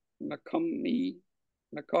 McComish,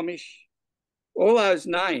 all those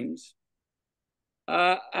names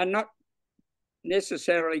are not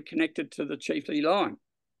necessarily connected to the chiefly line.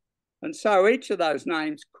 And so each of those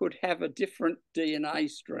names could have a different DNA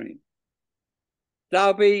stream.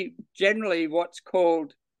 They'll be generally what's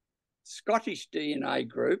called Scottish DNA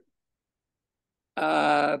group,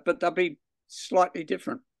 but they'll be slightly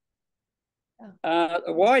different. A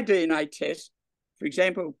Y DNA test, for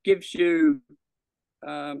example, gives you,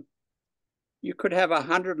 you could have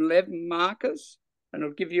 111 markers and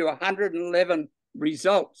it'll give you 111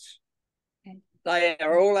 results. Okay. They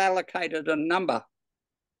are all allocated a number,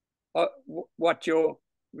 what your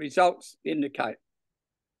results indicate.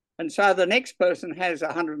 And so the next person has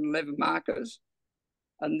 111 markers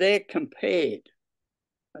and they're compared.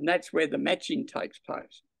 And that's where the matching takes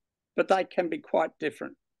place. But they can be quite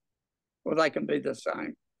different, or they can be the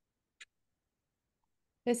same.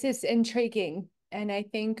 This is intriguing. And I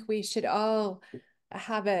think we should all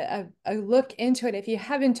have a look into it. If you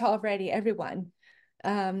haven't already, everyone,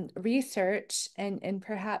 research and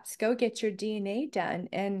perhaps go get your DNA done.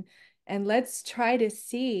 And let's try to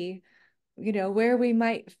see, where we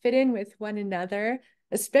might fit in with one another.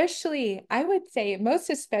 Especially, I would say, most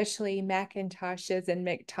especially McIntoshes and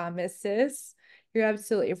MacThomases. You're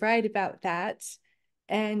absolutely right about that.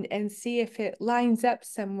 And see if it lines up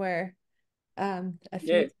somewhere. A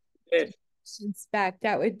few generations back.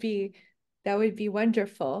 That would be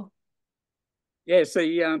wonderful. Yeah, so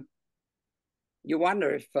you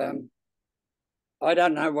wonder if I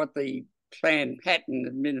don't know what the Clan Hatton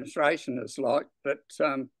administration is like, but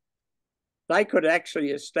they could actually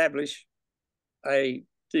establish a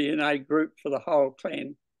DNA group for the whole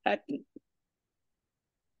Clan Hatton.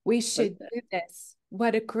 We should do this.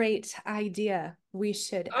 What a great idea. We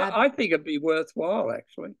should. I think it'd be worthwhile,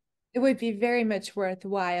 actually. It would be very much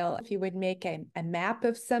worthwhile if you would make a map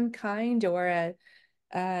of some kind or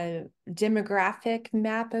a demographic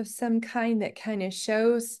map of some kind that kind of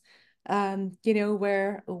shows,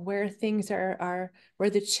 where things are, where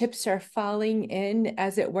the chips are falling in,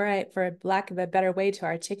 as it were, for lack of a better way to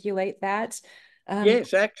articulate that.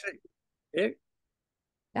 Yes, actually. Yeah.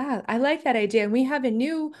 Yeah, I like that idea. And we have a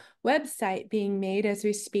new website being made as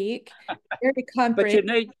we speak. Very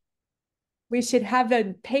comprehensive. We should have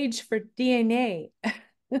a page for DNA.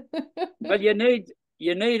 But you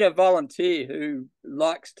need a volunteer who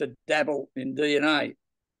likes to dabble in DNA.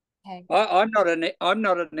 Okay. I'm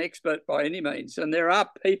not an expert by any means, and there are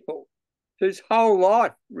people whose whole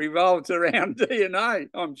life revolves around DNA,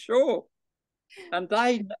 I'm sure, and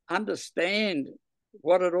they understand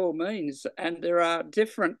what it all means. And there are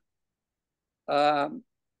different.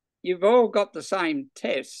 You've all got the same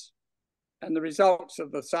tests, and the results are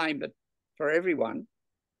the same, but for everyone,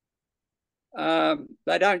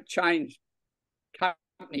 they don't change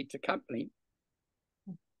company to company.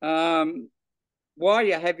 Why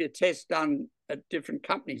you have your tests done at different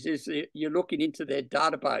companies is that you're looking into their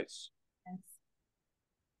database.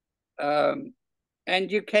 Yes.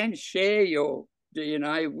 And you can share your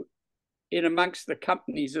DNA in amongst the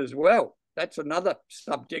companies as well. That's another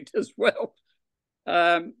subject as well.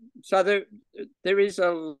 So there is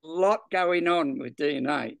a lot going on with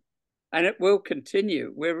DNA, and it will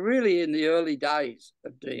continue. We're really in the early days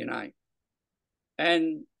of DNA.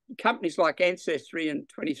 And companies like Ancestry and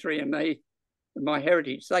 23andMe and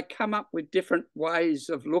MyHeritage, they come up with different ways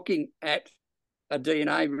of looking at a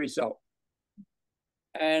DNA result.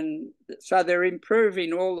 And so they're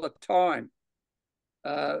improving all the time,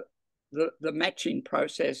 the matching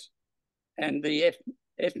process and the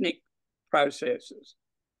ethnic processes.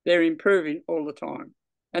 They're improving all the time.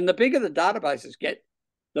 And the bigger the databases get,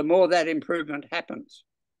 the more that improvement happens.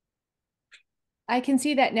 I can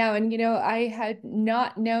see that now. And, I had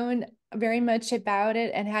not known very much about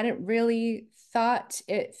it and hadn't really thought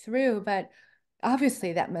it through, but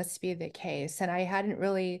obviously that must be the case. And I hadn't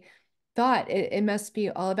really thought it must be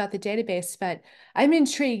all about the database, but I'm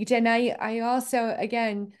intrigued. And I also,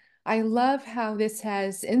 again, I love how this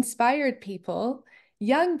has inspired people,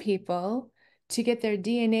 young people, to get their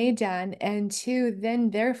DNA done and to then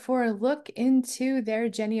therefore look into their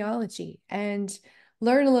genealogy and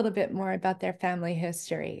learn a little bit more about their family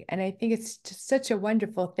history. And I think it's just such a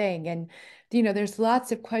wonderful thing. And, there's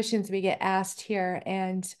lots of questions we get asked here.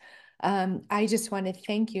 And I just want to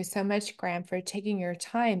thank you so much, Grahame, for taking your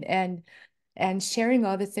time and sharing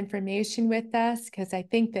all this information with us, because I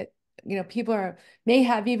think that people may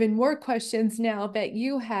have even more questions now, but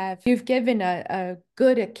you've given a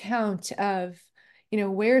good account of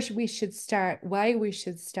where we should start, why we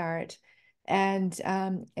should start, and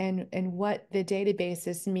what the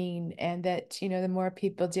databases mean, and that the more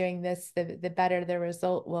people doing this, the better the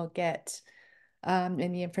result we'll get, and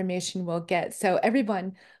the information we'll get. So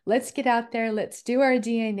everyone, let's get out there, let's do our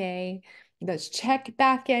DNA. Let's check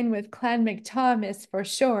back in with Clan MacThomas for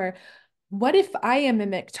sure. What if I am a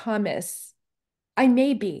MacThomas? I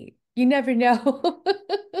may be. You never know.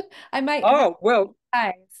 I might have Oh, well,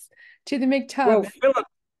 ties to the well,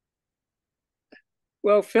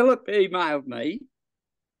 MacThomas. Philip emailed me,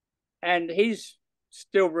 and he's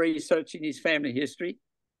still researching his family history,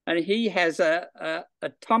 and he has a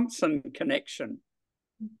Thompson connection.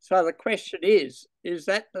 So the question is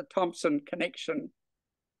that the Thompson connection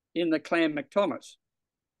in the Clan MacThomas?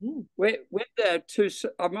 With the two,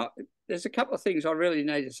 there's a couple of things I really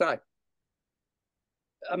need to say.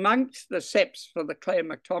 Amongst the seps for the Clan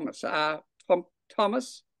MacThomas are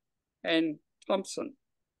Thomas and Thompson,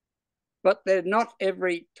 but they're not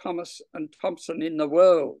every Thomas and Thompson in the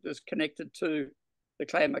world is connected to the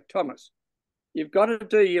Clan MacThomas. You've got to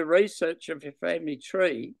do your research of your family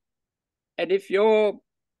tree, and if your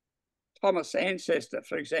Thomas ancestor,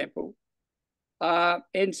 for example,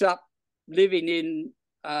 ends up living in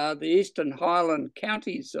the Eastern Highland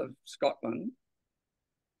counties of Scotland,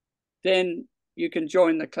 then you can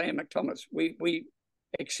join the Clan MacThomas. We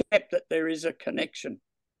accept that there is a connection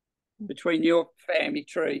between your family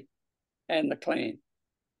tree and the clan.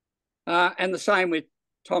 And the same with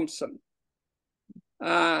Thompson.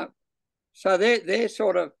 So they're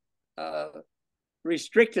sort of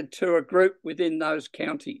restricted to a group within those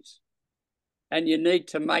counties. And you need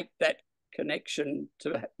to make that connection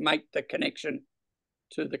to make the connection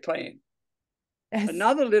to the clan. Yes.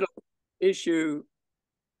 Another little issue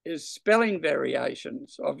is spelling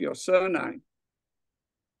variations of your surname.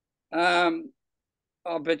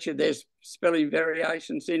 I'll bet you there's spelling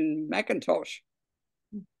variations in Macintosh,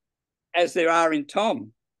 as there are in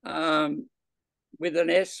Tom, with an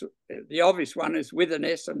S. The obvious one is with an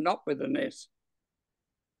S and not with an S.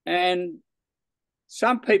 And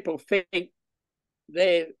some people think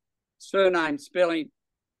their surname spelling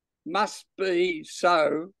must be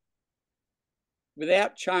so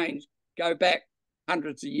without change, go back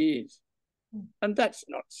hundreds of years. And that's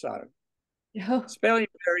not so. Oh. Spelling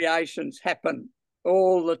variations happen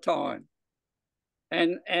all the time.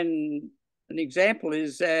 And an example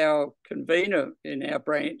is our convener in our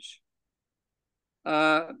branch.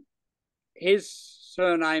 His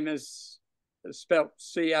surname is spelt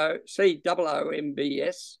Coombs.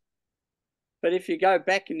 But if you go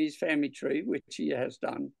back in his family tree, which he has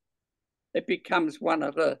done, it becomes one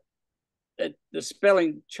of the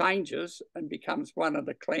spelling changes and becomes one of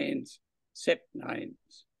the clan's sept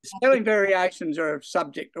names. Spelling variations are a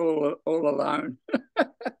subject all alone.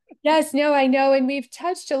 Yes, no, I know. And we've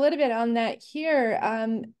touched a little bit on that here,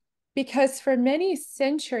 because for many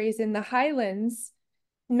centuries in the Highlands,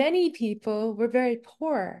 many people were very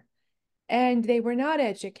poor and they were not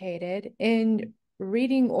educated in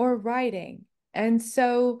reading or writing. And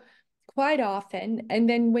so quite often, and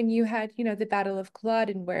then when you had, the Battle of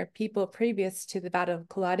Culloden, where people previous to the Battle of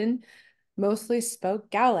Culloden mostly spoke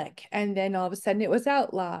Gaelic, and then all of a sudden it was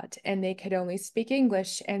outlawed and they could only speak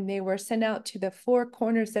English, and they were sent out to the four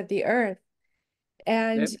corners of the earth.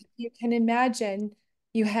 And yep. You can imagine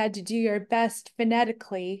you had to do your best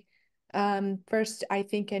phonetically, first, I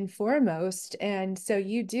think, and foremost. And so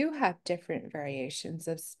you do have different variations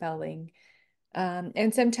of spelling.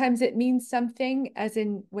 And sometimes it means something, as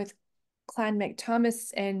in with Clan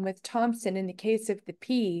MacThomas and with Thompson, in the case of the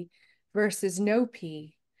P versus no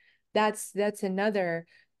P. That's another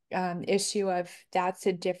issue of that's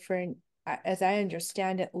a different, as I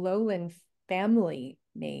understand it, lowland family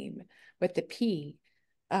name with the P.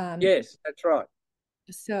 Yes, that's right.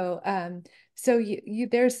 So so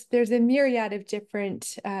there's a myriad of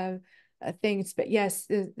different things. But yes,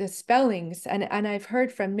 the spellings, and I've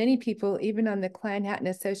heard from many people, even on the Clan Hatton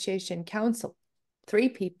Association Council, 3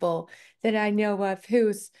 people that I know of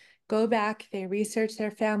who's go back, they research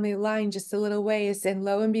their family line just a little ways, and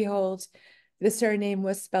lo and behold, the surname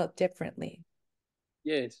was spelt differently.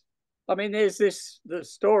 Yes. I mean, there's the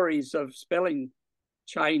stories of spelling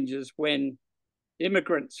changes when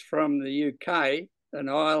immigrants from the UK and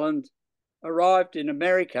Ireland arrived in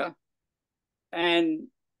America, and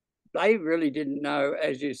they really didn't know,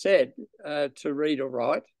 as you said, to read or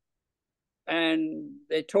write. And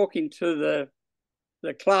they're talking to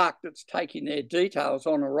the clerk that's taking their details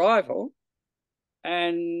on arrival,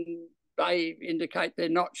 and they indicate they're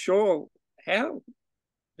not sure how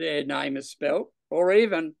their name is spelled, or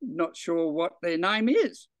even not sure what their name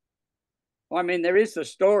is. I mean, there is the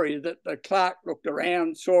story that the clerk looked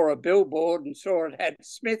around, saw a billboard and saw it had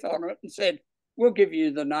Smith on it and said, "We'll give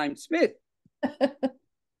you the name Smith."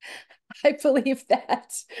 I believe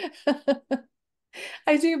that.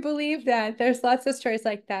 I do believe that. There's lots of stories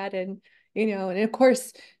like that. And, and of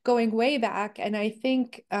course, going way back, and I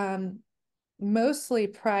think mostly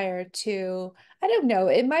prior to, I don't know,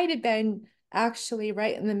 it might have been actually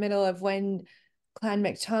right in the middle of when Clan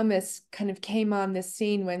MacThomas kind of came on the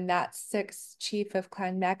scene, when that 6th chief of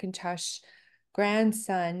Clan MacIntosh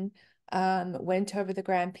grandson went over the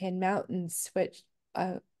Grampian Mountains, which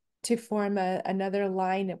to form another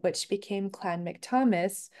line, which became Clan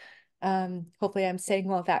MacThomas. Hopefully I'm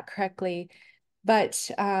saying all that correctly.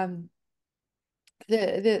 But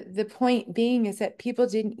the point being is that people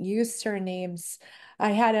didn't use surnames.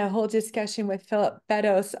 I had a whole discussion with Philip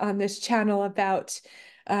Beddoes on this channel about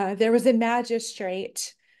there was a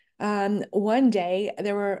magistrate. One day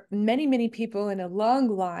there were many people in a long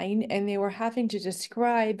line, and they were having to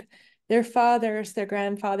describe their fathers, their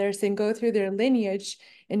grandfathers, and go through their lineage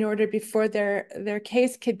in order before their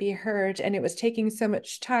case could be heard. And it was taking so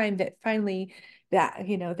much time that finally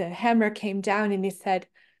the hammer came down, and he said,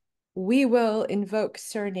 "We will invoke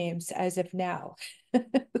surnames as of now."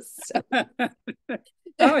 So,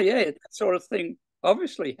 Oh yeah, that sort of thing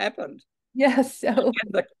obviously happened. yeah, so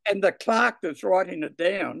And the clerk that's writing it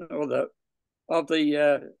down, or the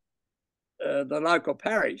local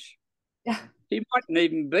parish, yeah, he mightn't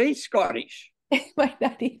even be Scottish. it might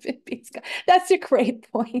not even be Scott. That's a great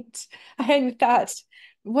point. I hadn't thought.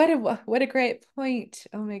 What a great point.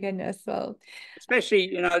 Oh my goodness. Well,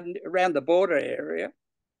 Especially around the border area.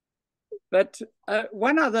 But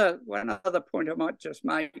one other point I might just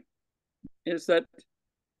make is that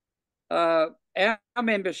our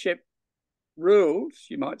membership rules,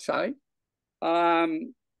 you might say,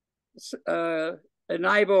 um,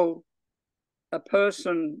 enable a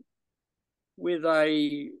person with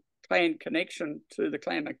a clan connection to the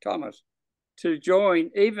Clan MacThomas to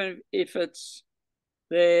join, even if it's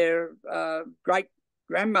their great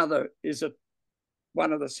grandmother is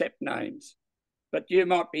one of the sept names, but you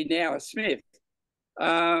might be now a Smith.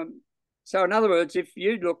 So in other words, if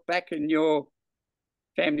you look back in your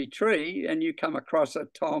family tree and you come across a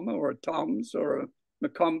Tom or a Toms or a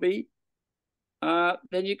McCombie,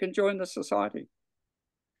 then you can join the society.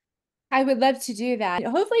 I would love to do that.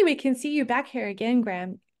 Hopefully we can see you back here again,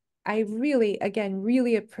 Graham. I really, again,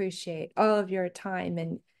 really appreciate all of your time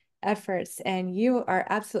and efforts. And you are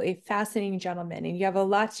absolutely fascinating gentleman, and you have a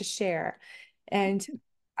lot to share. And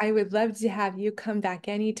I would love to have you come back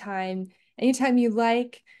anytime you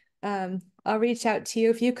like. I'll reach out to you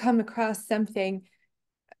if you come across something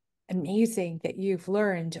amazing that you've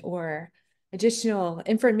learned or additional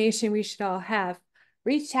information we should all have.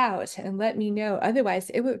 Reach out and let me know.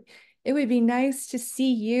 Otherwise, it would be nice to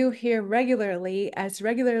see you here regularly as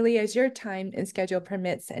your time and schedule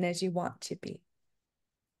permits and as you want to be.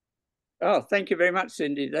 Oh, thank you very much,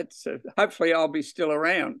 Cindy. That's hopefully I'll be still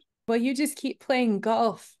around. Well, you just keep playing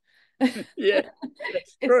golf. Yeah,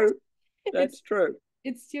 that's it's, true. it's That's true.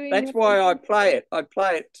 it's doing That's why I play it. I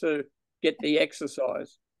play it to get the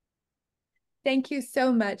exercise. Thank you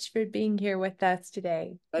so much for being here with us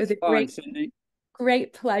today. It was That's a fine, Cindy.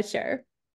 great pleasure.